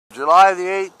July the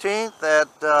 18th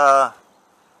at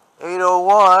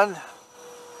 8:01.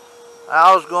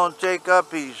 Al's going to take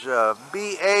up his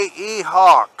BAE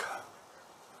Hawk.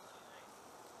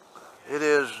 It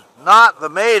is not the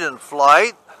maiden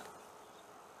flight,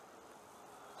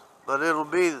 but it'll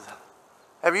be.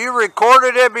 Have you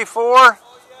recorded it before?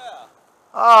 Oh, yeah.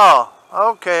 Oh,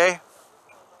 okay.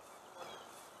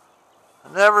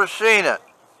 Never seen it.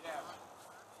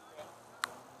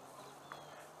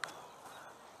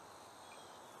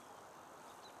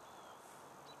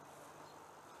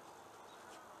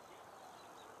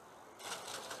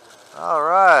 All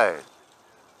right.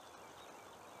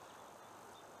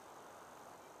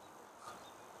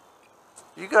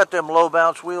 You got them low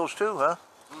bounce wheels too, huh?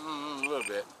 A little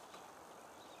bit.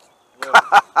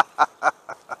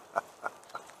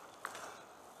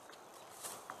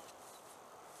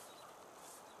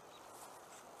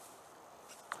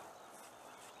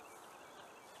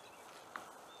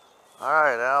 All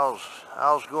right,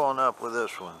 Al's going up with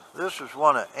this one. This is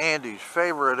one of Andy's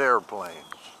favorite airplanes.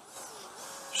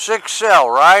 6 cell,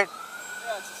 right?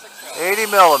 Yeah, it's a 6 cell. 80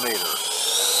 millimeter.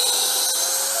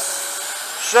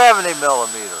 70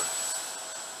 millimeter.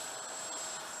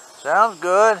 Sounds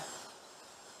good.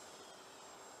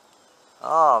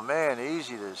 Oh man,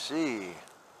 easy to see.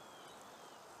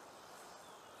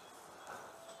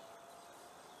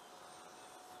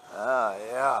 Ah,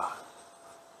 yeah.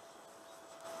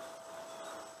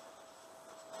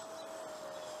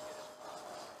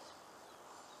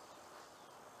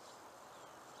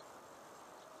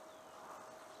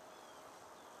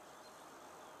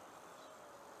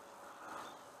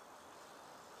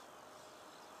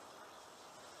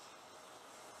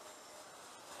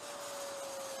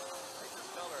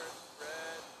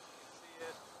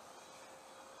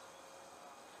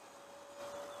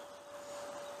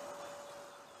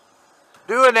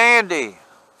 Do an Andy.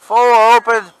 Full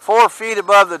open, 4 feet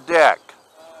above the deck.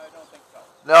 I don't think so.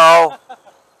 No?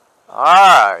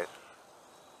 Alright.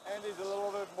 Andy's a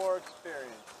little bit more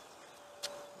experienced.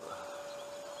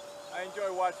 I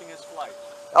enjoy watching his flight.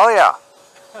 Oh yeah.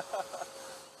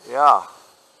 Yeah.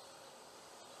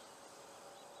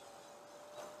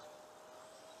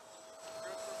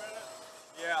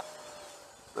 Yeah.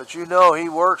 But you know he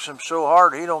works them so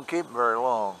hard he don't keep them very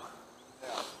long.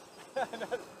 Yeah.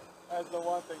 That's the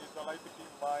one thing is I like to keep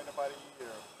mine about a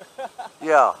year.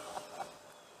 Yeah.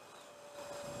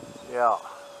 Yeah.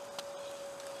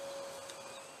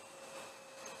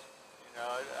 You know,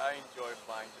 I enjoy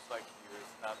flying just like you.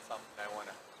 It's not something I want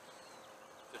to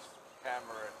just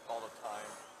hammer it all the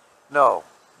time. No,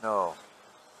 no.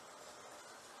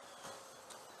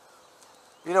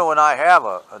 You know, when I have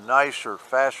a nicer,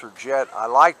 faster jet, I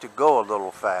like to go a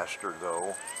little faster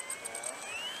though.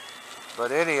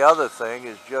 But any other thing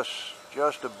is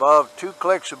just above, 2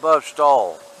 clicks above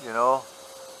stall, you know.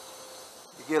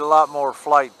 You get a lot more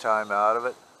flight time out of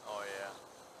it. Oh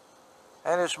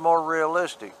yeah. And it's more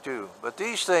realistic too. But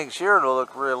these things here to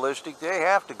look realistic, they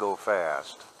have to go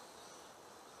fast.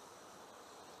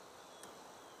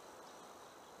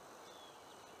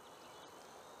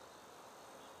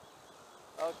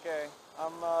 Okay,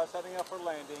 I'm setting up for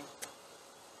landing.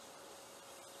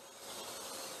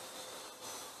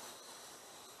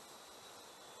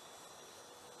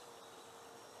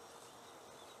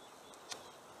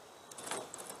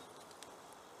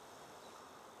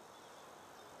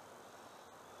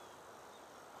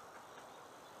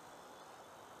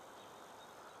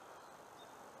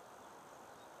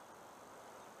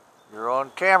 You're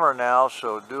on camera now,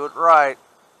 so do it right.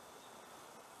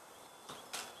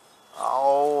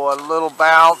 Oh, a little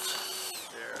bounce.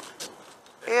 There.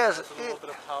 Yes, a little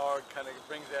bit of power kind of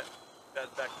brings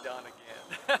that back down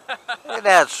again. Isn't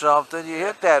that something? You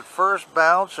hit that first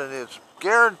bounce and it's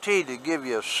guaranteed to give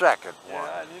you a second one.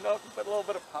 Yeah, and you know, if you put a little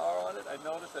bit of power on it, I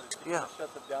noticed that it Yeah.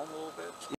 shuts it down a little bit.